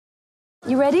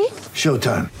You ready?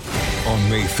 Showtime. On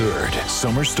May 3rd,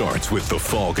 summer starts with The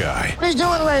Fall Guy. Let's do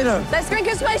it later. Let's drink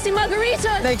a spicy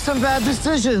margarita. Make some bad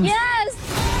decisions. Yes!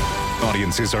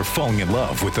 Audiences are falling in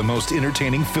love with the most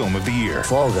entertaining film of the year.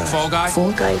 Fall Guy. Fall Guy?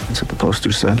 Fall Guy. That's what the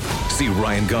poster said. See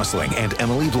Ryan Gosling and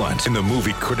Emily Blunt in the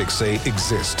movie critics say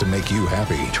exists to make you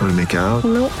happy. Trying to make it out?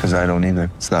 Nope. Because I don't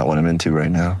either. It's not what I'm into right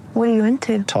now. What are you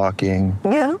into? Talking.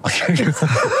 Yeah.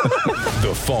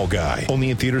 The Fall Guy.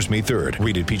 Only in theaters May 3rd.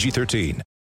 Rated PG-13.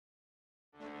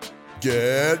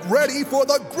 Get ready for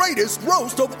the greatest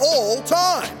roast of all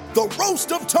time. The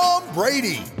Roast of Tom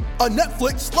Brady. A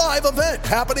Netflix live event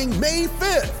happening May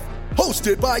 5th.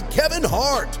 Hosted by Kevin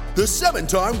Hart. The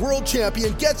 7-time world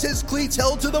champion gets his cleats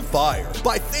held to the fire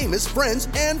by famous friends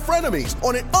and frenemies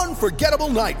on an unforgettable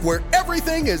night where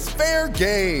everything is fair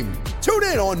game. Tune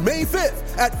in on May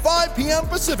 5th at 5 p.m.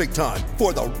 Pacific time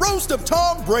for the Roast of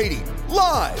Tom Brady.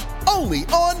 Live only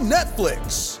on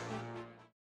Netflix.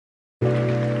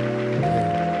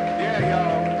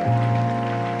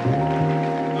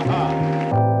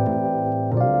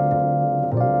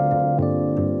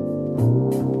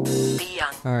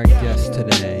 Our guest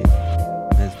today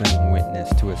has been witness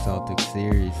to a Celtics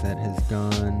series that has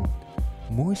gone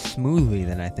more smoothly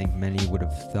than I think many would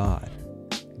have thought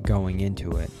going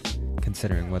into it,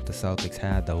 considering what the Celtics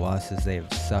had, the losses they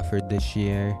have suffered this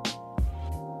year.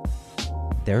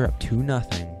 They're up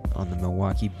 2-0 on the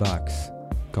Milwaukee Bucks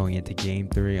going into Game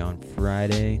 3 on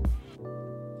Friday.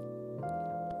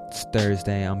 It's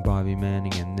Thursday. I'm Bobby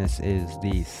Manning, and this is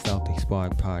the Celtics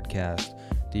Blog Podcast,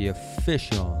 the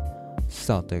official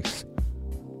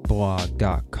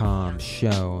CelticsBlog.com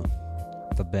show,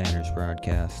 the Banners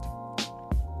broadcast.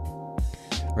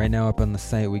 Right now up on the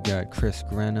site we got Chris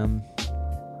Grenham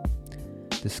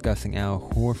discussing Al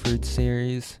Horford's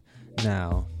series.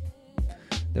 Now,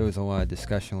 there was a lot of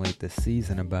discussion late this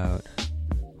season about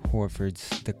Horford's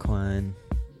decline,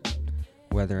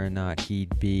 whether or not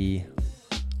he'd be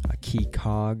a key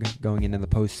cog going into the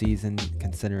postseason,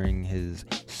 considering his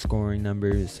scoring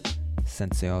numbers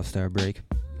since the All-Star break.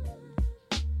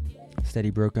 Instead, he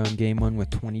broke on Game 1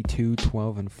 with 22,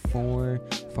 12, and 4,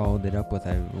 followed it up with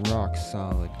a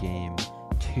rock-solid Game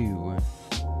 2.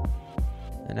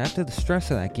 And after the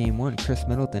stress of that Game 1, Chris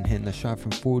Middleton hitting the shot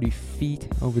from 40 feet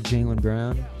over Jaylen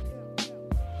Brown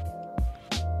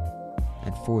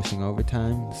and forcing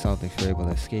overtime. The Celtics were able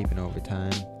to escape in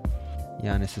overtime.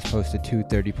 Giannis has posted 2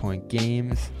 30-point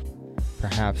games,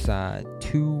 perhaps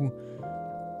 2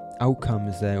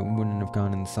 outcomes that wouldn't have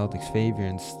gone in the Celtics' favor.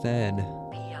 Instead,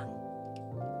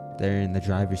 they're in the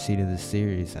driver's seat of the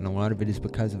series, and a lot of it is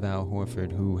because of Al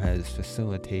Horford, who has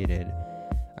facilitated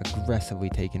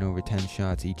aggressively taking over 10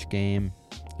 shots each game,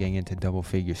 getting into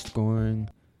double-figure scoring.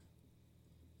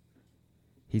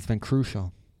 He's been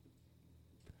crucial.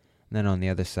 And then on the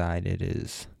other side, it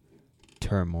is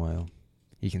turmoil.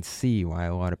 You can see why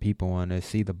a lot of people want to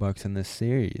see the Bucks in this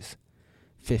series.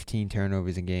 15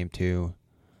 turnovers in Game 2.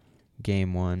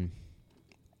 Game 1,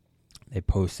 they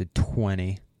posted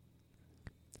 20.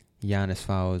 Giannis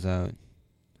fouls out.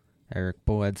 Eric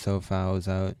Bledsoe fouls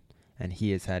out. And he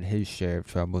has had his share of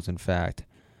troubles. In fact,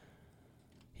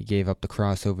 he gave up the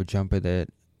crossover jumper that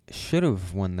should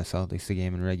have won the Celtics the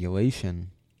game in regulation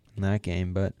in that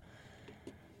game, but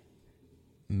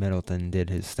Middleton did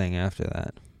his thing after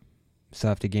that. So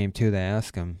after Game 2, they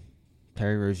asked him.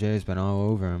 Terry Rozier's been all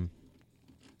over him.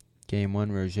 Game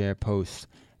 1, Rozier posts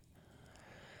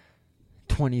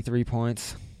 23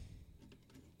 points.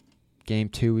 Game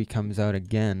 2, he comes out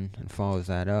again and follows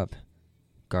that up,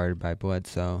 guarded by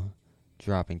Bledsoe,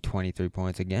 dropping 23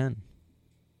 points again.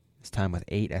 This time with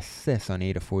 8 assists on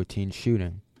 8 of 14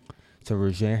 shooting. So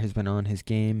Rozier has been on his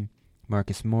game.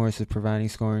 Marcus Morris is providing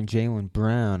scoring. Jaylen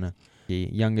Brown, the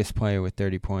youngest player with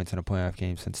 30 points in a playoff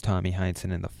game since Tommy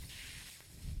Heinsohn in the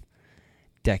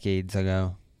decades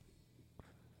ago.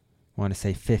 I want to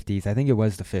say 50s. I think it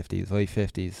was the 50s, late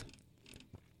 50s.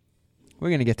 We're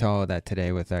going to get to all of that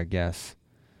today with our guest,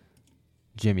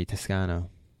 Jimmy Toscano.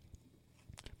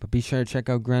 But be sure to check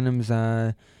out Grenham's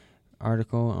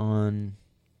article on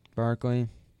Barkley.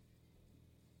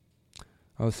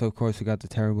 Also, of course, we got the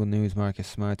terrible news. Marcus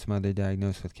Smart's mother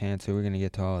diagnosed with cancer. We're going to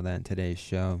get to all of that in today's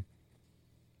show.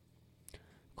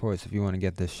 Of course, if you want to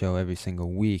get this show every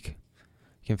single week,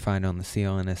 you can find it on the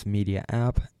CLNS Media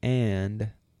app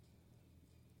and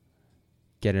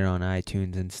get it on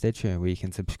iTunes and Stitcher, where you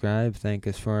can subscribe. Thank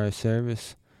us for our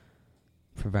service,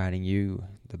 providing you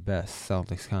the best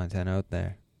Celtics content out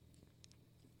there.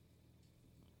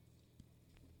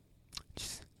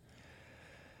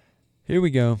 Here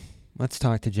we go. Let's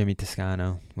talk to Jimmy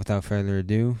Toscano. Without further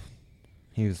ado,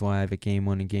 he was live at Game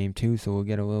 1 and Game 2, so we'll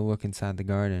get a little look inside the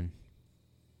Garden.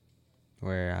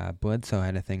 where Bledsoe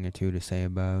had a thing or two to say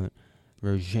about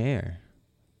Rozier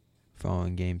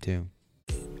following Game 2.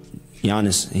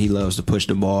 Giannis, he loves to push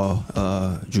the ball.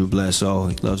 Drew Bledsoe,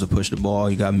 he loves to push the ball.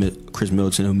 You got Chris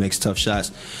Middleton, who makes tough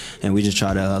shots, and we just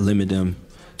try to limit them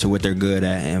to what they're good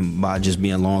at, and by just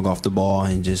being long off the ball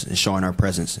and just showing our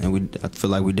presence. And I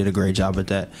feel like we did a great job at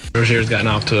that. Rozier's gotten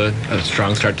off to a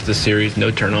strong start to the series,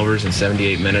 no turnovers in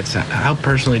 78 minutes. How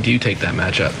personally do you take that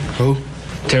matchup? Who?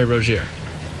 Terry Rozier.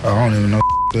 I don't even know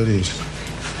who that is.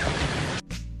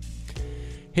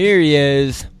 Here he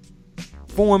is,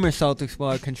 former Celtics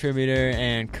blog contributor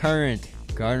and current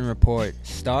Garden Report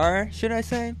star, should I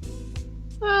say?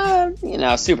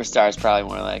 Superstar is probably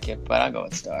more like it, but I'll go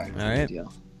with star. All right.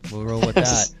 We'll roll with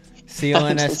that.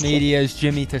 CLNS Media's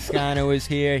Jimmy Toscano is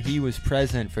here. He was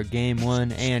present for Game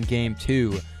 1 and Game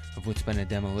 2 of what's been a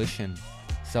demolition.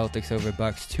 Celtics over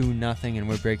Bucks 2-0, and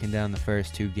we're breaking down the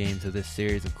first 2 games of this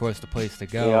series. Of course, the place to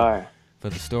go We are. for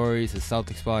the stories is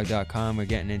CelticsBlog.com. We're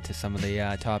getting into some of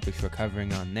the topics we're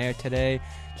covering on there today.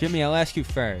 Jimmy, I'll ask you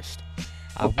first.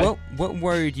 What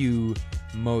worried you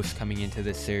most coming into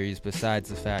this series, besides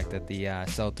the fact that the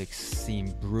Celtics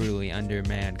seem brutally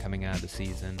undermanned coming out of the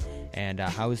season, and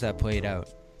how has that played out?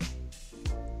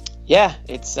 Yeah,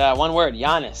 it's one word,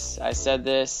 Giannis. I said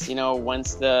this,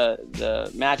 once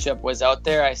the matchup was out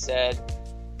there, I said,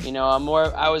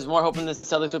 I was more hoping the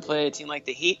Celtics would play a team like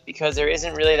the Heat, because there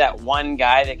isn't really that one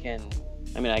guy that can,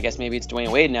 I guess maybe it's Dwayne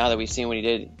Wade now that we've seen what he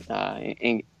did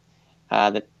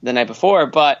the night before,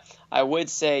 but I would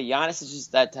say Giannis is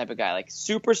just that type of guy. Like,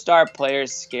 superstar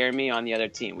players scare me on the other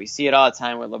team. We see it all the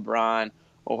time with LeBron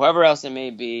or whoever else it may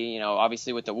be.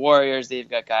 Obviously with the Warriors, they've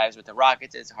got guys. With the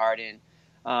Rockets, it's Harden.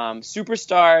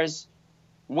 Superstars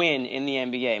win in the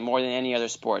NBA more than any other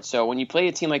sport. So when you play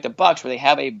a team like the Bucks, where they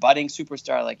have a budding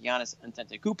superstar like Giannis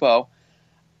Antetokounmpo,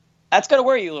 that's got to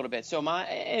worry you a little bit.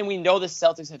 And we know the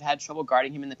Celtics have had trouble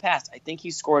guarding him in the past. I think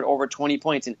he scored over 20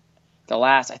 points in the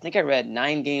last, I think I read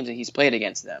 9 games that he's played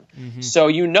against them. Mm-hmm. So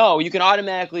you can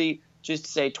automatically just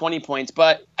say 20 points,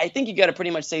 but I think you got to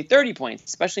pretty much say 30 points,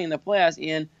 especially in the playoffs.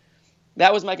 And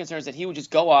that was my concern, is that he would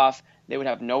just go off, they would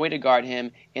have no way to guard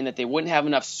him, and that they wouldn't have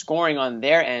enough scoring on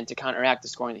their end to counteract the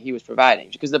scoring that he was providing,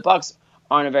 because the Bucks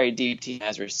aren't a very deep team,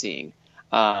 as we're seeing.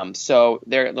 So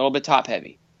they're a little bit top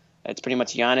heavy. It's pretty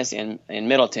much Giannis and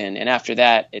Middleton, and after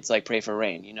that, it's like pray for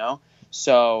rain,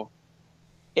 So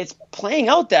it's playing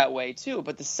out that way too,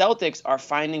 but the Celtics are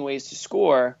finding ways to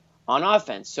score on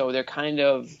offense, so they're kind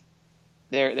of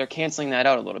they're canceling that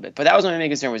out a little bit. But that was my main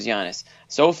concern, was Giannis.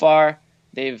 So far,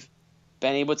 they've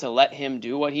been able to let him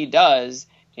do what he does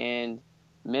and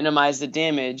minimize the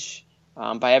damage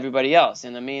by everybody else.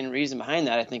 And the main reason behind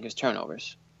that, I think, is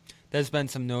turnovers. There's been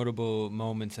some notable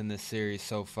moments in this series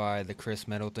so far. The Chris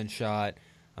Middleton shot,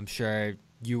 I'm sure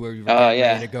you were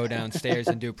ready to go downstairs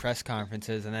and do press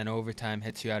conferences, and then overtime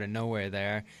hits you out of nowhere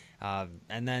there.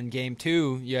 And then Game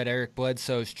 2, you had Eric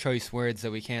Bledsoe's choice words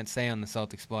that we can't say on the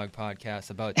Celtics Blog podcast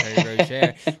about Terry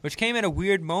Rozier, which came at a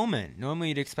weird moment. Normally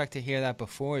you'd expect to hear that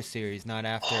before a series, not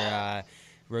after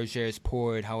Rozier's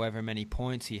poured however many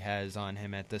points he has on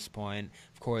him at this point.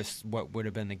 Of course, what would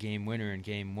have been the game winner in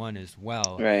Game 1 as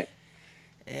well. Right.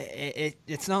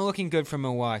 It's not looking good for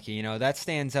Milwaukee. That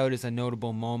stands out as a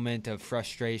notable moment of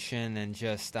frustration and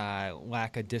just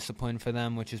lack of discipline for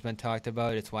them, which has been talked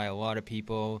about. It's why a lot of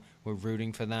people were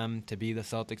rooting for them to be the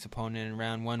Celtics' opponent in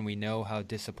round 1. We know how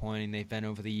disappointing they've been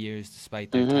over the years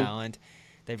despite their talent.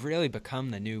 They've really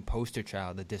become the new poster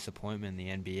child of disappointment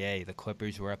in the NBA. The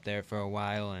Clippers were up there for a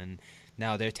while, and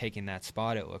now they're taking that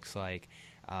spot, it looks like.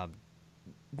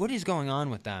 What is going on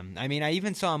with them? I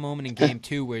even saw a moment in Game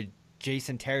 2 where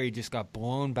Jason Terry just got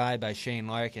blown by Shane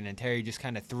Larkin, and Terry just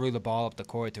kind of threw the ball up the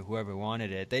court to whoever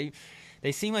wanted it.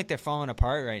 They seem like they're falling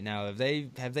apart right now.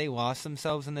 Have they lost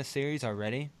themselves in this series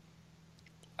already?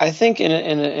 I think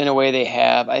in a way they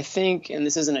have. I think, and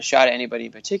this isn't a shot at anybody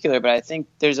in particular, but I think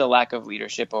there's a lack of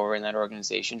leadership over in that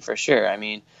organization for sure.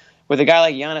 With a guy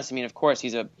like Giannis, of course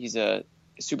he's a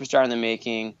superstar in the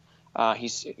making.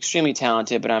 He's extremely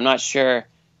talented, but I'm not sure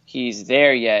he's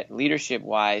there yet,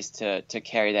 leadership-wise, to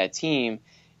carry that team.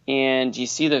 And you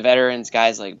see the veterans,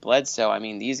 guys like Bledsoe.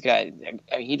 These guys,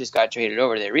 he just got traded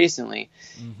over there recently.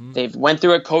 Mm-hmm. They've went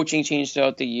through a coaching change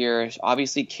throughout the years.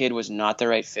 Obviously, Kidd was not the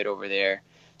right fit over there.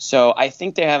 So I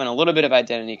think they're having a little bit of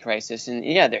identity crisis. And,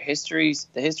 yeah, the history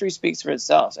speaks for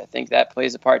itself. I think that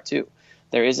plays a part, too.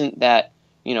 There isn't that,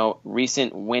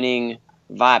 recent winning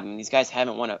vibe. These guys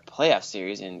haven't won a playoff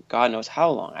series in God knows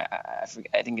how long. I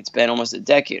think it's been almost a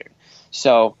decade.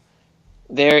 So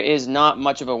there is not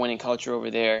much of a winning culture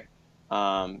over there.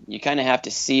 You kind of have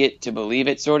to see it to believe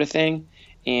it, sort of thing.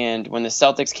 And when the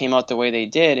Celtics came out the way they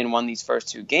did and won these first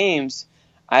 2 games,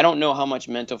 I don't know how much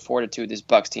mental fortitude this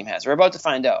Bucks team has. We're about to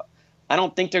find out. I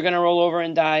don't think they're going to roll over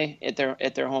and die at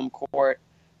their home court,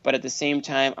 but at the same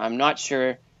time, I'm not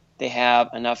sure they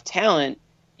have enough talent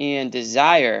and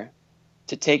desire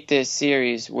to take this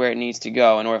series where it needs to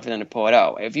go in order for them to pull it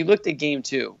out. If you looked at Game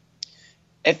 2,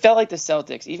 it felt like the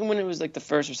Celtics, even when it was like the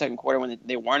first or second quarter when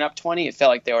they weren't up 20, it felt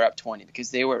like they were up 20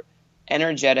 because they were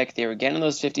energetic. They were getting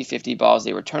those 50-50 balls.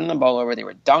 They were turning the ball over. They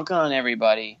were dunking on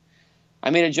everybody. I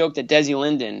made a joke that Desi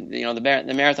Linden,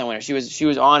 the marathon winner, she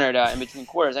was honored in between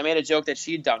quarters. I made a joke that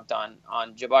she dunked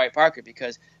on Jabari Parker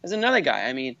because there's another guy.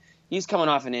 I mean, he's coming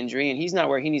off an injury, and he's not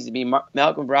where he needs to be.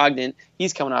 Malcolm Brogdon,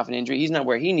 he's coming off an injury. He's not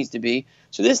where he needs to be.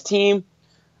 So this team,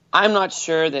 I'm not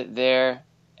sure that they're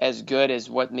as good as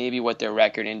what their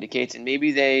record indicates, and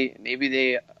maybe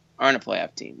they aren't a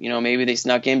playoff team. Maybe they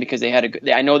snuck in because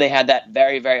I know they had that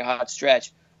very, very hot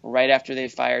stretch right after they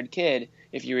fired Kidd.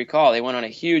 If you recall, they went on a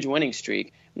huge winning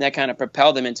streak, and that kind of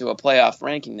propelled them into a playoff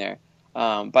ranking there.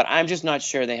 But I'm just not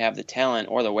sure they have the talent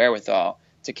or the wherewithal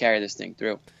to carry this thing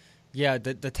through. Yeah,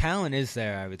 the talent is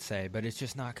there, I would say, but it's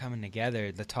just not coming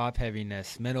together. The top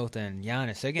heaviness, Middleton,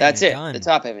 Giannis, they're getting it done. The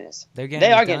top heaviness. They are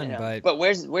getting it done. But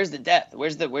where's the depth?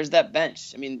 Where's that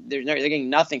bench? I mean, they're getting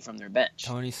nothing from their bench.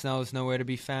 Tony Snell's nowhere to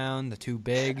be found. The 2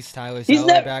 bigs, Tyler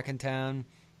Zeller back in town.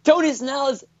 Tony Snell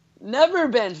has never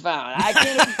been found. I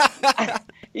can't.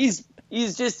 He's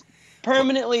just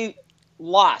permanently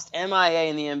lost, MIA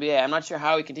in the NBA. I'm not sure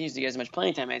how he continues to get as much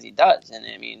playing time as he does. And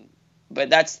I mean, but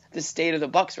that's the state of the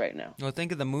Bucks right now. Well,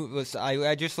 think of the move.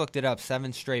 I just looked it up.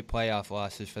 7 straight playoff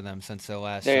losses for them since their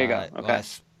last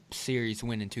last series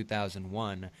win in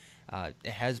 2001. It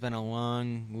has been a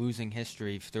long losing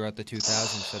history throughout the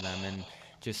 2000s for them, and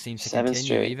just seems to continue.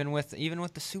 Straight. Even with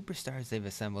the superstars they've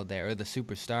assembled there, or the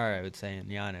superstar, I would say, in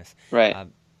Giannis. Right.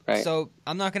 Right. So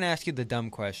I'm not going to ask you the dumb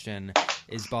question,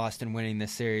 is Boston winning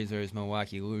this series or is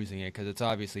Milwaukee losing it? Because it's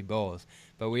obviously both.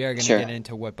 But we are going to get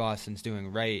into what Boston's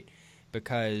doing right,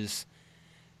 because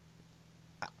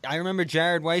I remember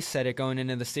Jared Weiss said it going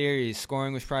into the series.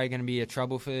 Scoring was probably going to be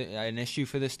an issue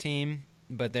for this team,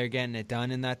 but they're getting it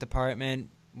done in that department.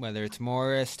 Whether it's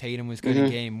Morris, Tatum was good in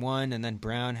Game 1, and then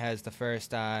Brown has the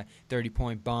first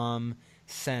 30-point bomb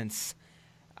since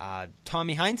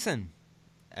Tommy Heinsohn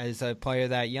as a player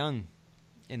that young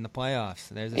in the playoffs.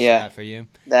 There's a stat for you.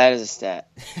 That is a stat.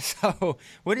 So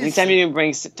anytime you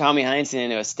bring Tommy Heinsohn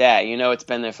into a stat, it's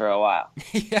been there for a while.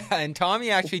 Yeah, and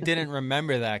Tommy actually didn't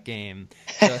remember that game.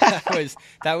 So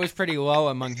that was pretty low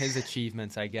among his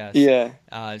achievements, I guess. Yeah.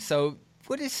 So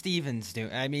what is Stevens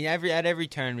doing? I mean, at every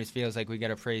turn it feels like we got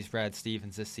to praise Brad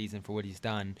Stevens this season for what he's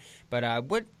done. But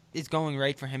what is going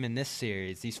right for him in this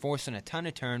series? He's forcing a ton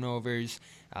of turnovers.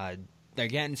 They're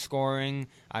getting scoring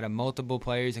out of multiple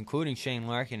players, including Shane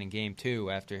Larkin in Game 2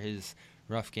 after his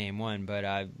rough Game 1.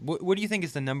 But what do you think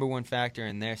is the number one factor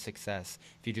in their success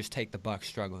if you just take the Bucks'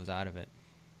 struggles out of it?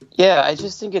 Yeah, I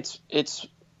just think it's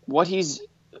what he's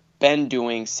been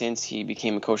doing since he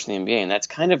became a coach in the NBA, and that's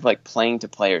kind of like playing to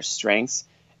players' strengths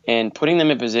and putting them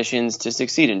in positions to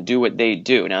succeed and do what they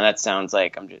do. Now, that sounds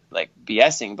like I'm just like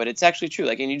BSing, but it's actually true.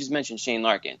 And you just mentioned Shane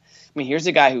Larkin. I mean, here's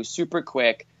a guy who's super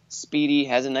quick, speedy,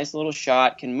 has a nice little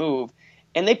shot, can move,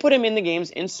 and they put him in the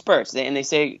games in spurts. They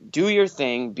say, do your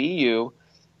thing, be you,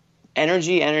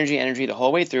 energy the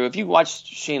whole way through. If you watch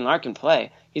Shane Larkin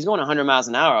play, he's going 100 miles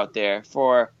an hour out there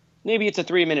for maybe it's a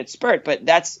 3-minute spurt, but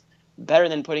that's better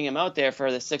than putting him out there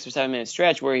for the 6 or 7 minute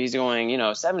stretch where he's going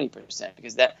 70%,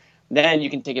 because then you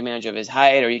can take advantage of his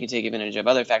height or you can take advantage of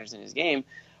other factors in his game.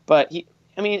 But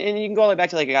and you can go all the way back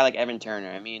to like a guy like Evan Turner.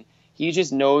 I mean, he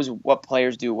just knows what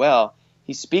players do well.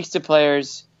 He speaks to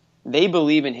players. They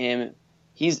believe in him.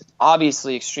 He's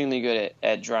obviously extremely good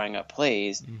at drawing up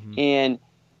plays. Mm-hmm. And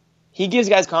he gives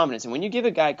guys confidence. And when you give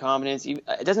a guy confidence, it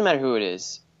doesn't matter who it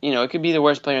is. It could be the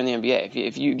worst player in the NBA.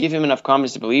 If you give him enough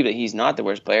confidence to believe that he's not the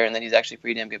worst player and that he's actually a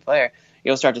pretty damn good player,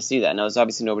 you'll start to see that. Now, there's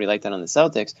obviously nobody like that on the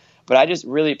Celtics, but I just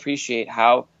really appreciate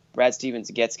how Brad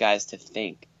Stevens gets guys to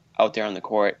think out there on the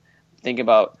court, think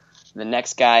about the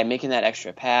next guy, making that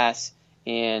extra pass,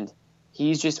 and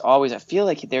he's just always, I feel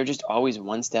like they're just always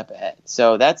one step ahead.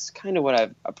 So that's kind of what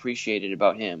I've appreciated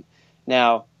about him.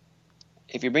 Now,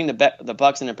 if you bring the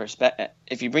Bucks into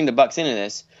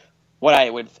this, what I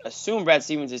would assume Brad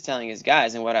Stevens is telling his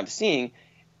guys, and what I'm seeing,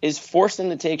 is force them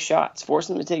to take shots, force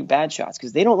them to take bad shots,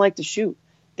 because they don't like to shoot.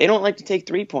 They don't like to take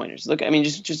 3-pointers. Look,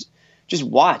 just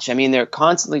watch. They're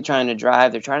constantly trying to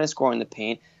drive. They're trying to score in the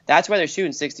paint. That's why they're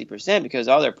shooting 60%, because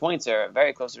all their points are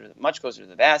much closer to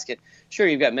the basket. Sure,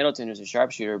 you've got Middleton, who's a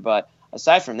sharpshooter, but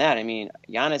aside from that, I mean,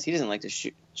 Giannis, he doesn't like to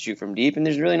shoot from deep, and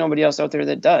there's really nobody else out there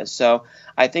that does. So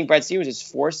I think Brad Stevens is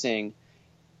forcing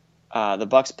the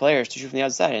Bucks players to shoot from the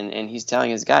outside, and he's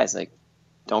telling his guys, like,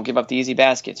 don't give up the easy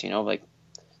baskets, like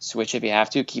switch if you have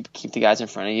to, keep the guys in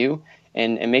front of you,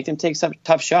 and make them take some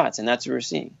tough shots, and that's what we're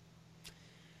seeing.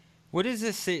 What does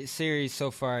this series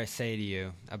so far say to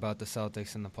you about the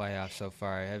Celtics in the playoffs so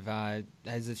far?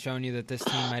 Has it shown you that this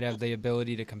team might have the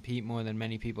ability to compete more than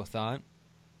many people thought?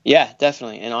 Yeah,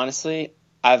 definitely. And honestly,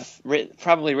 I've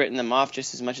probably written them off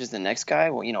just as much as the next guy.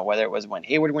 Well, whether it was when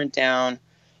Hayward went down,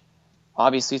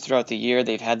 obviously throughout the year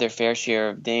they've had their fair share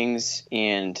of dings,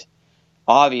 and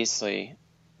obviously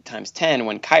times 10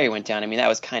 when Kyrie went down. I mean, that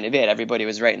was kind of it. Everybody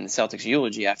was writing the Celtics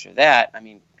eulogy after that. I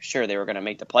mean, sure, they were going to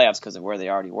make the playoffs because of where they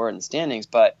already were in the standings,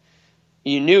 but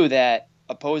you knew that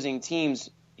opposing teams,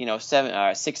 6,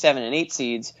 7, and 8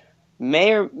 seeds may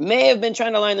have been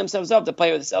trying to line themselves up to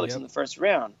play with the Celtics in the first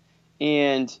round.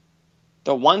 And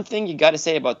the one thing you got to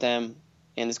say about them,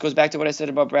 and this goes back to what I said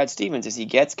about Brad Stevens, is he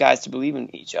gets guys to believe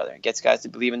in each other, gets guys to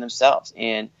believe in themselves.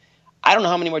 And I don't know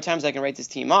how many more times I can write this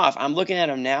team off. I'm looking at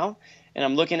them now, and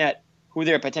I'm looking at who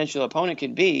their potential opponent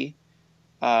could be,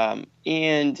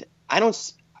 and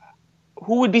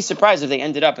who would be surprised if they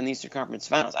ended up in the Eastern Conference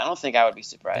Finals? I don't think I would be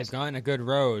surprised. They've gone a good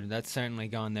road. That's certainly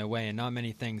gone their way, and not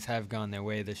many things have gone their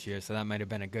way this year, so that might have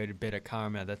been a good bit of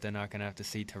karma that they're not going to have to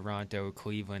see Toronto,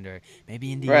 Cleveland, or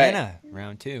maybe Indiana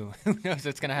round 2. Who knows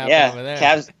what's going to happen over there?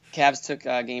 Cavs took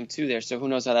game 2 there, so who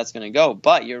knows how that's going to go.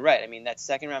 But you're right. I mean, that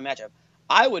second-round matchup,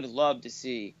 I would love to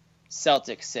see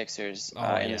Celtics-Sixers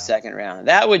in the second round.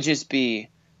 That would just be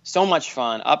so much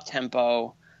fun,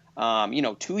 up-tempo,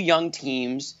 two young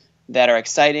teams that are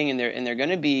exciting, and they're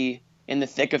going to be in the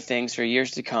thick of things for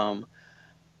years to come.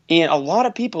 And a lot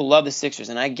of people love the Sixers,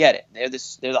 and I get it.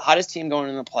 They're the hottest team going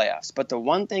in the playoffs. But the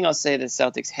one thing I'll say the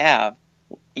Celtics have,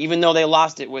 even though they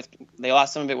lost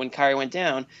some of it when Kyrie went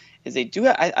down, is they do.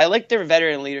 I like their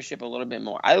veteran leadership a little bit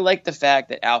more. I like the fact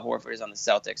that Al Horford is on the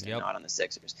Celtics and not on the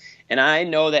Sixers. And I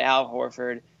know that Al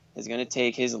Horford is going to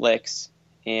take his licks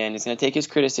and he's going to take his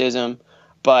criticism,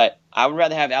 but I would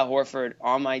rather have Al Horford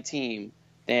on my team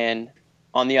than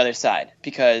on the other side,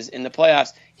 because in the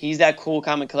playoffs, he's that cool,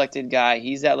 calm, and collected guy.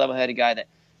 He's that level-headed guy that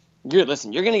you're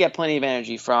going to get plenty of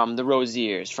energy from the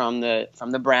Roziers, from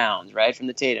the Browns, right, from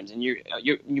the Tatums, and you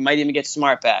might even get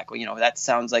Smart back. Well, that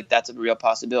sounds like that's a real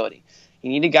possibility.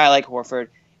 You need a guy like Horford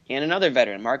and another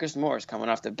veteran, Marcus Morris, coming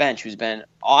off the bench, who's been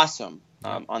awesome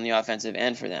on the offensive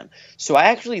end for them. So I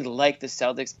actually like the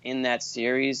Celtics in that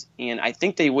series, and I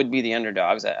think they would be the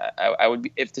underdogs. I would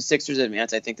be, if the Sixers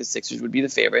advance, I think the Sixers would be the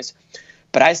favorites.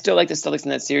 But I still like the Celtics in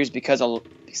that series because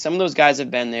some of those guys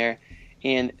have been there,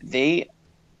 and they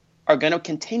are going to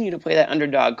continue to play that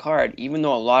underdog card, even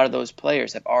though a lot of those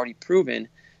players have already proven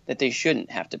that they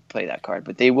shouldn't have to play that card,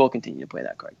 but they will continue to play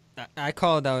that card. I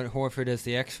called out Horford as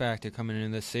the X factor coming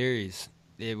into this series.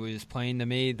 It was plain to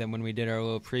me that when we did our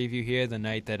little preview here the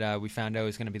night that we found out it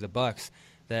was going to be the Bucks,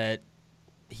 that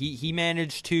he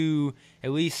managed to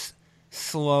at least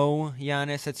slow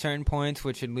Giannis at certain points,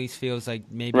 which at least feels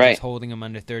like maybe just holding him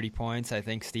under 30 points. I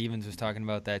think Stevens was talking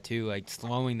about that too. Like,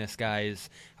 slowing this guy is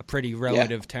a pretty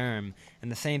relative term. And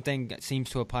the same thing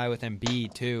seems to apply with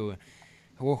Embiid too.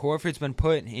 Horford's been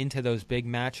put into those big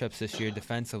matchups this year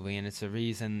defensively, and it's the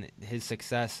reason his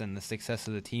success and the success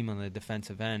of the team on the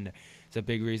defensive end is a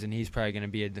big reason he's probably going to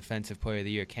be a Defensive Player of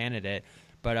the Year candidate.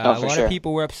 But a lot of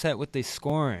people were upset with the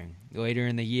scoring later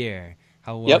in the year,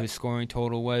 how low his scoring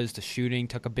total was. The shooting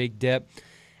took a big dip.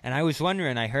 And I was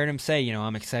wondering, I heard him say,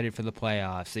 I'm excited for the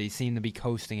playoffs. He seemed to be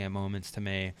coasting at moments to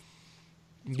me.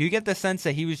 Do you get the sense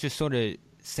that he was just sort of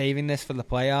saving this for the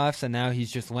playoffs, and now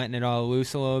he's just letting it all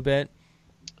loose a little bit?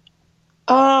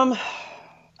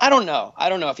 I don't know. I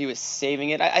don't know if he was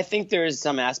saving it. I think there is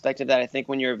some aspect of that. I think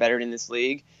when you're a veteran in this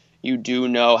league, you do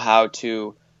know how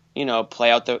to, play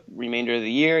out the remainder of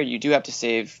the year. You do have to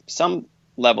save some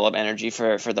level of energy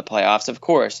for the playoffs, of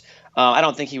course. I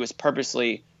don't think he was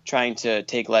purposely trying to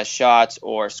take less shots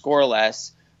or score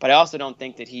less, but I also don't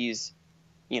think that he's,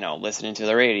 listening to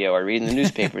the radio or reading the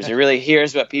newspapers. He really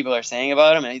hears what people are saying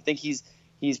about him, and I think he's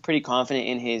pretty confident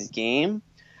in his game.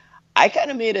 I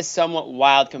kind of made a somewhat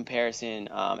wild comparison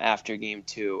after Game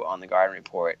 2 on the Garden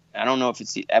Report. I don't know if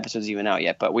the episode's even out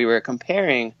yet, but we were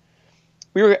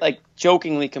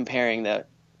jokingly comparing the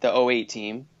 08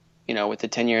 team, with the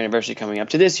 10-year anniversary coming up,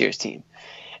 to this year's team.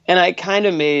 And I kind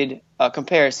of made a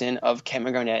comparison of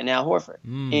Kevin Garnett and Al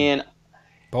Horford.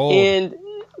 Bold. And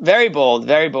very bold,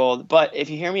 very bold. But if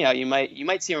you hear me out, you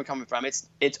might see where I'm coming from.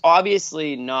 It's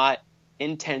obviously not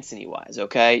intensity-wise,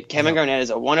 okay? Kevin Garnett is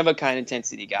a one-of-a-kind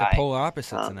intensity guy. The polar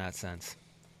opposites in that sense.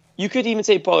 You could even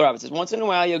say polar opposites. Once in a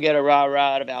while, you'll get a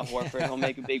rah-rah out of Al Horford. He'll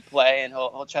make a big play, and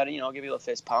he'll try to, give you a little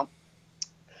fist pump.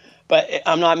 But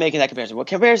I'm not making that comparison. What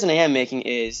comparison I am making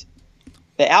is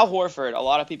that Al Horford, a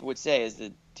lot of people would say, is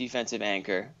the defensive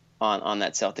anchor on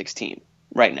that Celtics team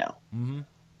right now. Mm-hmm.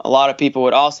 A lot of people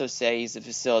would also say he's the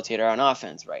facilitator on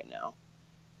offense right now.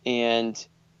 And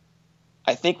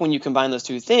I think when you combine those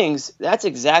two things, that's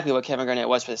exactly what Kevin Garnett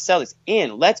was for the Celtics.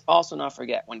 And let's also not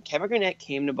forget, when Kevin Garnett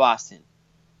came to Boston,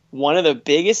 one of the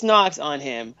biggest knocks on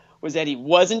him was that he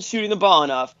wasn't shooting the ball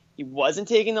enough. He wasn't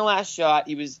taking the last shot.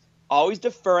 He was always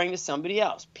deferring to somebody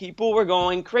else. People were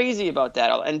going crazy about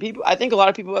that. And I think a lot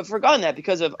of people have forgotten that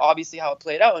because of obviously how it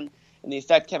played out and the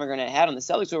effect Kevin Garnett had on the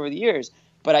Celtics over the years.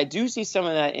 But I do see some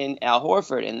of that in Al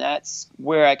Horford, and that's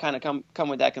where I kind of come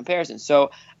with that comparison. So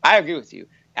I agree with you.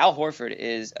 Al Horford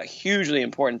is a hugely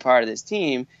important part of this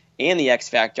team and the X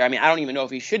factor. I mean, I don't even know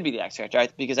if he should be the X factor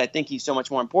because I think he's so much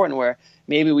more important where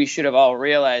maybe we should have all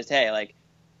realized, hey, like,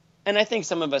 and I think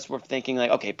some of us were thinking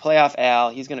like, okay, playoff Al,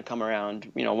 he's going to come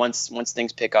around, once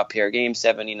things pick up here. Game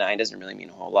 79 doesn't really mean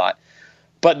a whole lot.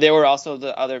 But there were also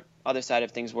the other side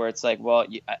of things where it's like, well,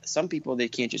 some people, they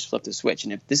can't just flip the switch.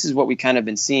 And if this is what we kind of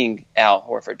been seeing Al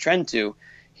Horford trend to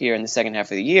here in the second half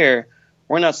of the year,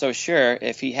 we're not so sure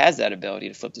if he has that ability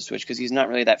to flip the switch because he's not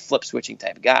really that flip switching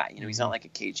type guy. He's not like a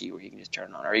KG where he can just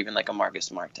turn it on, or even like a Marcus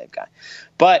Smart type guy.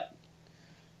 But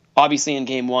obviously in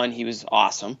game 1, he was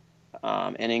awesome.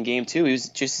 And in game 2, he was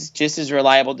just his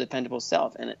reliable, dependable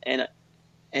self.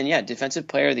 And yeah, defensive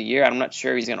player of the year, I'm not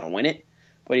sure he's going to win it.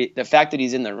 But the fact that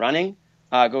he's in the running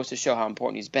goes to show how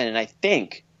important he's been. And I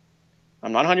think,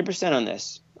 I'm not 100% on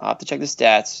this. I'll have to check the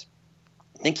stats.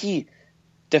 I think he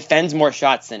defends more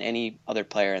shots than any other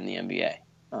player in the NBA.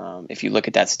 If you look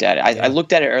at that stat. I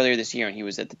looked at it earlier this year, and he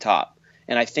was at the top.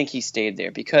 And I think he stayed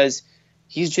there because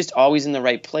he's just always in the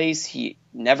right place. He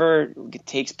never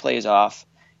takes plays off.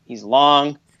 He's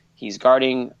long. He's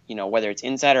guarding, whether it's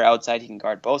inside or outside, he can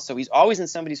guard both. So he's always in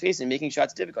somebody's face and making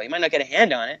shots difficult. He might not get a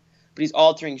hand on it, but he's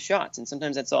altering shots, and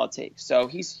sometimes that's all it takes. So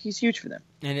he's huge for them.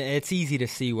 And it's easy to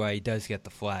see why he does get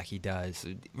the flack he does.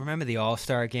 Remember the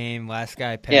All-Star game? Last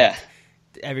guy picked. Yeah.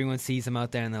 Everyone sees him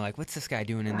out there, and they're like, what's this guy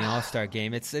doing in the All-Star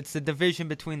game? It's the division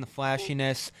between the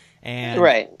flashiness and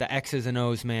the X's and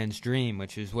O's man's dream,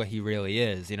 which is what he really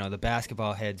is. The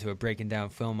basketball heads who are breaking down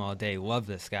film all day love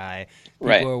this guy.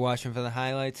 People who are watching for the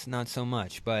highlights, not so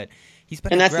much. But he's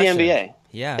been aggressive. That's the NBA.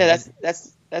 Yeah,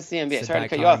 that's the NBA. Sorry to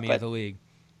cut you off, but the league.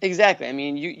 Exactly. I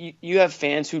mean, you have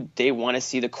fans who they want to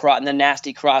see the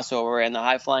nasty crossover and the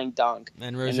high flying dunk.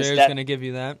 And Rozier's going to give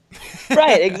you that.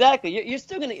 Right. Exactly. You're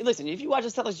still going to listen. If you watch the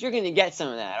Celtics, you're going to get some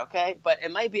of that. Okay. But it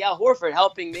might be Al Horford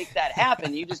helping make that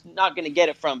happen. You're just not going to get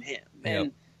it from him,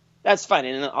 and that's fine.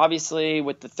 And obviously,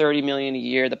 with the $30 million a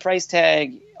year, the price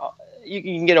tag, you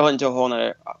can get into a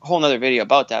whole nother video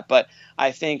about that. But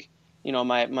I think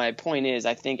my point is,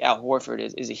 I think Al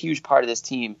Horford is a huge part of this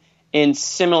team. In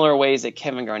similar ways that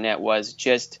Kevin Garnett was,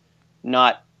 just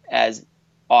not as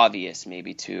obvious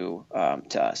maybe to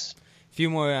us. A few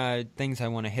more things I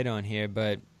want to hit on here,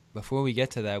 but before we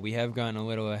get to that, we have gone a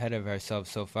little ahead of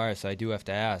ourselves so far, so I do have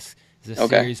to ask, is this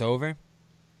series over?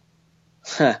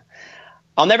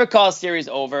 I'll never call a series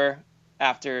over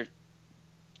after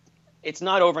 – it's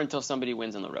not over until somebody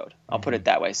wins on the road. I'll put it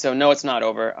that way. So, no, it's not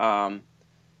over.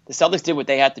 The Celtics did what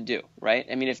they had to do, right?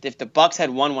 I mean, if the Bucks had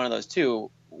won one of those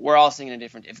two – we're all singing a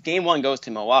different. If Game 1 goes to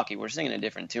Milwaukee, we're singing a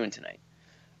different tune tonight,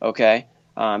 okay?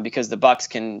 Because the Bucks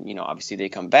can, obviously they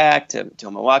come back to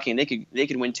Milwaukee and they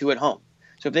could win 2 at home.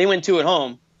 So if they win 2 at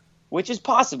home, which is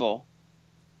possible,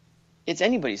 it's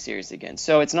anybody's series again.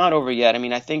 So it's not over yet. I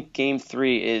mean, I think Game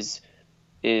 3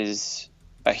 is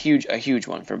a huge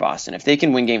one for Boston. If they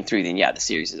can win Game 3, then yeah, the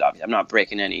series is obvious. I'm not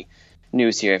breaking any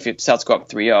news here. If Celtics go up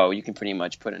 3-0, you can pretty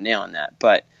much put a nail on that.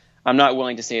 But I'm not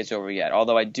willing to say it's over yet,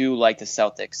 although I do like the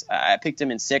Celtics. I picked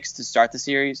them in 6 to start the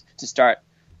series,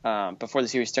 before the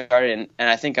series started, and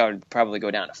I think I would probably go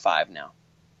down to 5 now.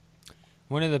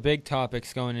 One of the big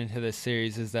topics going into this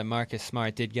series is that Marcus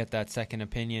Smart did get that second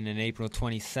opinion, and April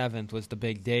 27th was the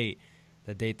big date,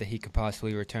 the date that he could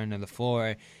possibly return to the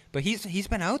floor. But he's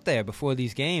been out there before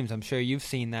these games. I'm sure you've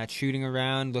seen that, shooting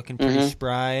around, looking pretty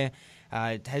spry.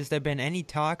 Has there been any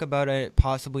talk about a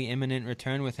possibly imminent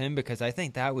return with him? Because I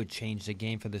think that would change the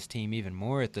game for this team even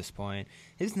more at this point.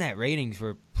 His net ratings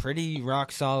were pretty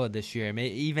rock solid this year,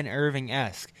 even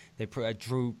Irving-esque. They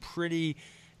drew pretty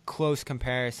close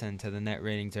comparison to the net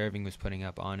ratings Irving was putting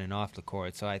up on and off the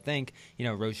court. So I think,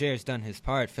 Rozier's done his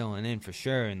part filling in for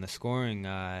sure in the scoring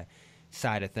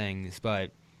side of things.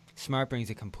 But Smart brings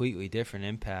a completely different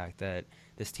impact that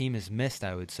this team has missed,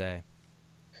 I would say.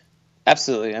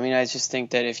 Absolutely. I mean, I just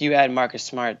think that if you add Marcus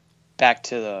Smart back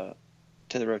to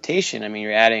the rotation, I mean,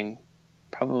 you're adding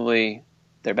probably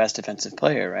their best defensive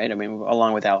player, right? I mean,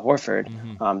 along with Al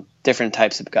Horford, different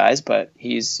types of guys, but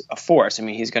he's a force. I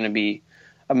mean, he's going to be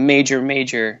a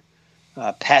major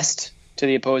pest to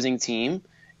the opposing team,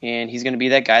 and he's going to be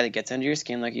that guy that gets under your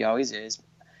skin like he always is.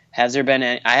 Has there been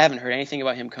I haven't heard anything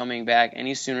about him coming back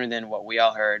any sooner than what we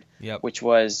all heard, which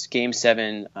was Game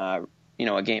 7,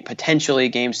 potentially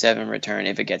Game 7 return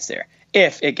if it gets there.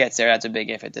 If it gets there, that's a big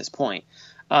if at this point.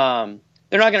 They're not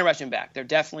going to rush him back. They're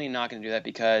definitely not going to do that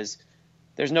because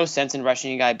there's no sense in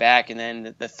rushing a guy back and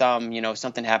then the thumb,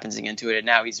 something happens again to it, and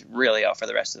now he's really out for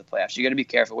the rest of the playoffs. You got to be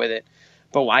careful with it.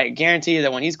 But I guarantee you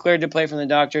that when he's cleared to play from the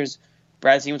doctors,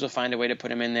 Brad Stevens will find a way to put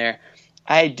him in there.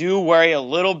 I do worry a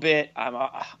little bit.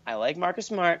 I like Marcus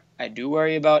Smart. I do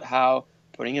worry about how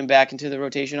putting him back into the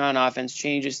rotation on offense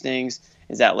changes things.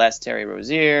 Is that less Terry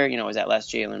Rozier? Is that less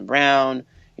Jaylen Brown?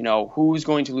 Who's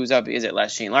going to lose out? Is it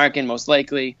less Shane Larkin? Most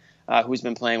likely, who's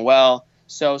been playing well.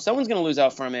 So someone's going to lose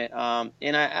out from it.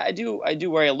 And I do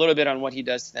worry a little bit on what he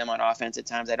does to them on offense at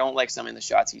times. I don't like some of the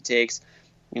shots he takes.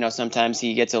 Sometimes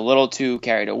he gets a little too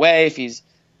carried away if he's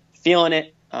feeling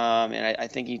it. And I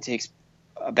think he takes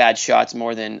bad shots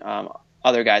more than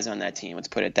other guys on that team. Let's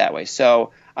put it that way.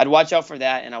 So I'd watch out for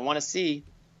that, and I want to see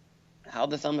how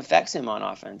the thumb affects him on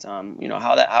offense.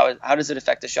 How does it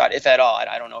affect the shot, if at all?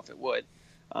 I don't know if it would,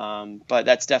 but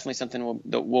that's definitely something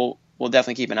we'll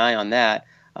definitely keep an eye on that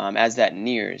as that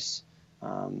nears.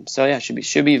 So yeah,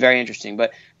 should be very interesting.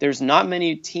 But there's not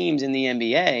many teams in the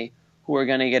NBA who are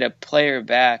going to get a player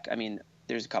back. I mean,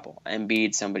 there's a couple.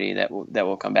 Embiid, somebody that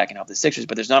will come back and help the Sixers,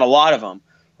 but there's not a lot of them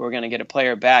who are going to get a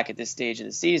player back at this stage of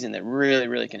the season that really,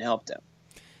 really can help them.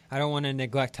 I don't want to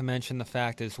neglect to mention the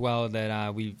fact as well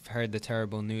that we've heard the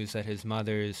terrible news that his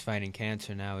mother is fighting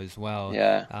cancer now as well.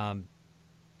 Yeah.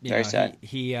 Very sad.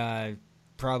 He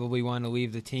probably wanted to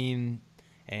leave the team,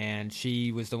 and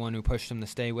she was the one who pushed him to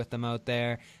stay with them out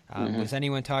there. Was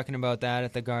anyone talking about that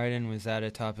at the Garden? Was that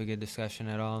a topic of discussion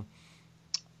at all?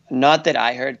 Not that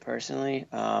I heard personally.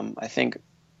 I think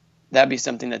that'd be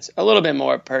something that's a little bit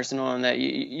more personal, and that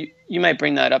you might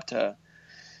bring that up to.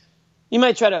 You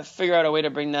might try to figure out a way to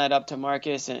bring that up to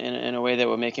Marcus in a way that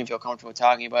would make him feel comfortable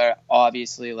talking about it.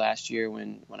 Obviously, last year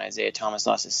when Isaiah Thomas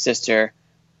lost his sister,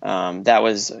 that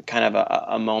was kind of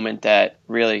a moment that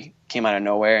really came out of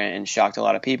nowhere and shocked a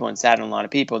lot of people and saddened a lot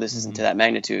of people. This isn't to that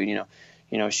magnitude.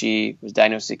 She was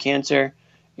diagnosed with cancer,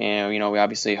 and we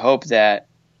obviously hope that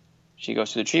she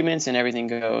goes through the treatments and everything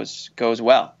goes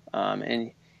well.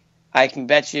 And I can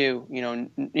bet you,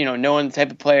 knowing the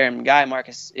type of player and guy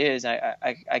Marcus is, I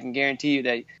can guarantee you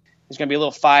that there's going to be a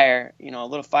little fire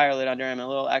lit under him, a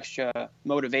little extra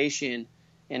motivation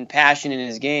and passion in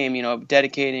his game,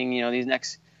 dedicating, these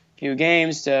next few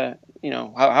games to,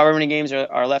 however many games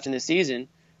are left in the season.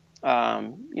 He's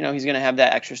going to have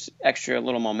that extra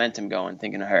little momentum going,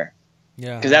 thinking of her.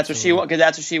 Yeah. Because that's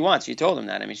what she wants. She told him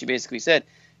that. I mean, she basically said,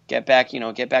 get back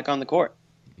on the court.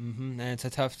 And it's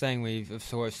a tough thing. We've of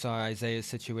course saw Isaiah's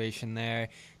situation there.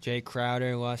 Jay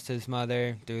Crowder lost his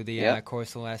mother through the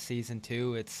course of last season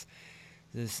too. It's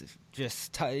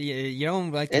just you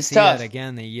don't like to see tough. that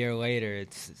again a year later.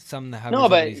 It's something that happens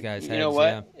with these guys' heads. You know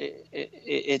what? Yeah.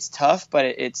 It's tough, but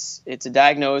it's a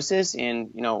diagnosis,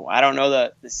 and I don't know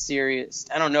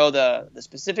the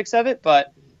specifics of it,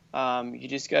 but you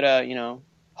just gotta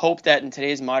hope that in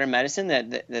today's modern medicine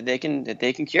that they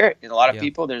can cure it. There's a lot of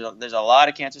people. There's a lot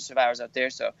of cancer survivors out there,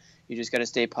 so you just got to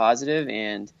stay positive,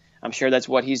 and I'm sure that's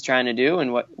what he's trying to do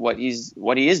and what he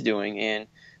is doing, and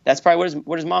that's probably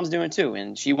what his mom's doing too.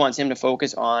 And she wants him to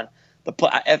focus on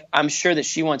I'm sure that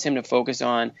she wants him to focus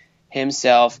on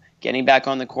himself, getting back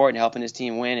on the court and helping his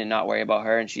team win, and not worry about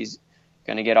her. And she's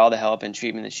going to get all the help and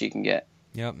treatment that she can get.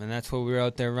 Yep, and that's what we were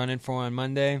out there running for on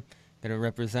Monday. Going to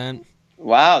represent.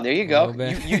 Wow, there you go.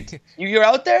 You're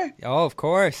out there? Oh, of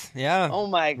course, yeah. Oh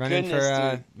my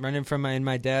goodness, running in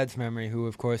my dad's memory, who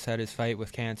of course had his fight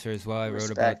with cancer as well. I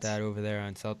wrote about that over there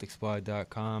on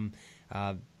CelticsBlog.com.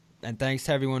 And thanks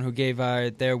to everyone who gave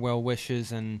their well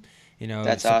wishes and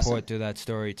That's support awesome. through that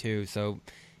story too. So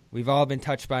we've all been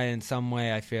touched by it in some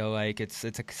way. I feel like it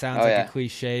sounds like a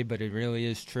cliche, but it really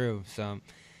is true. So.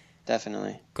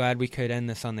 Definitely. Glad we could end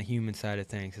this on the human side of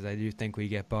things, because I do think we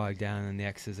get bogged down in the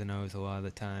X's and O's a lot of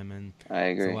the time, and I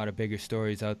agree. There's a lot of bigger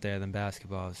stories out there than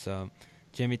basketball. So,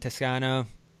 Jimmy Toscano,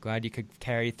 glad you could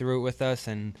carry through it with us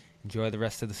and enjoy the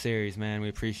rest of the series, man. We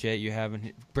appreciate you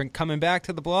coming back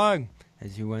to the blog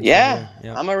as you went. Yeah,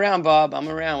 yep. I'm around, Bob. I'm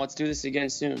around. Let's do this again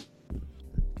soon.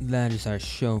 That is our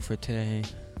show for today.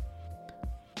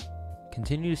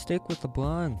 continue to stick with the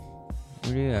blog.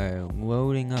 We are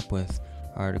loading up with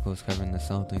articles covering the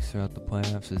Celtics throughout the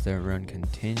playoffs as their run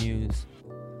continues.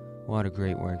 A lot of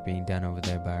great work being done over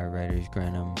there by our writers,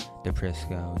 Grenham,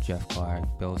 DePrisco, Jeff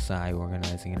Clark, Bill Sy,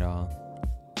 organizing it all.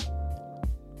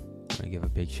 I'm going to give a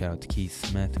big shout out to Keith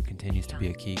Smith, who continues to be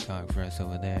a key cog for us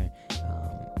over there.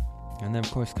 And then,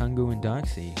 of course, Kungu and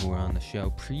Doxy, who were on the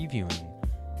show previewing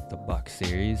the Bucks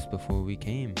series before we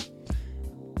came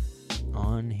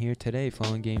on here today,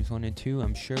 following games 1 and 2.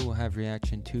 I'm sure we'll have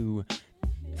reaction to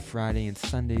Friday and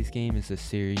Sunday's game as the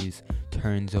series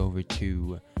turns over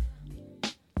to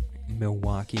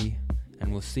Milwaukee,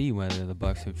 and we'll see whether the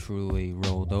Bucks have truly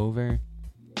rolled over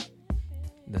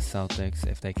the Celtics,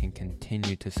 if they can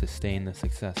continue to sustain the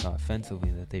success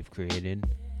offensively that they've created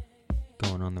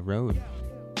going on the road.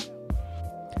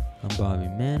 I'm Bobby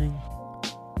Manning.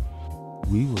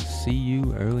 We will see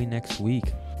you early next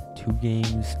week. 2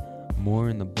 games more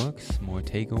in the books, more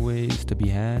takeaways to be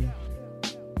had.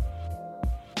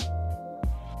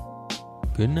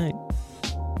 Good night.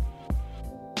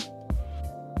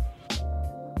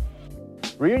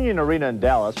 Reunion Arena in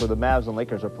Dallas, where the Mavs and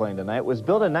Lakers are playing tonight, was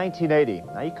built in 1980.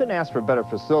 Now, you couldn't ask for a better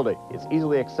facility. It's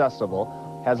easily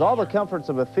accessible, has all the comforts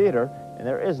of a theater, and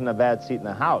there isn't a bad seat in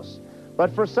the house.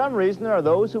 But for some reason, there are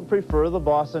those who prefer the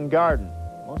Boston Garden,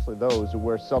 mostly those who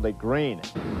wear Celtic green.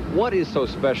 What is so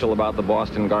special about the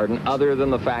Boston Garden other than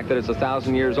the fact that it's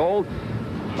 1,000 years old?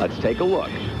 Let's take a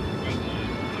look.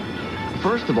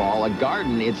 First of all, a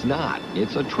garden it's not.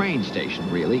 It's a train station,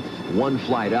 really. 1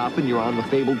 flight up and you're on the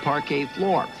fabled parquet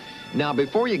floor. Now,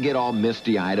 before you get all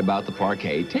misty-eyed about the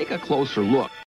parquet, take a closer look.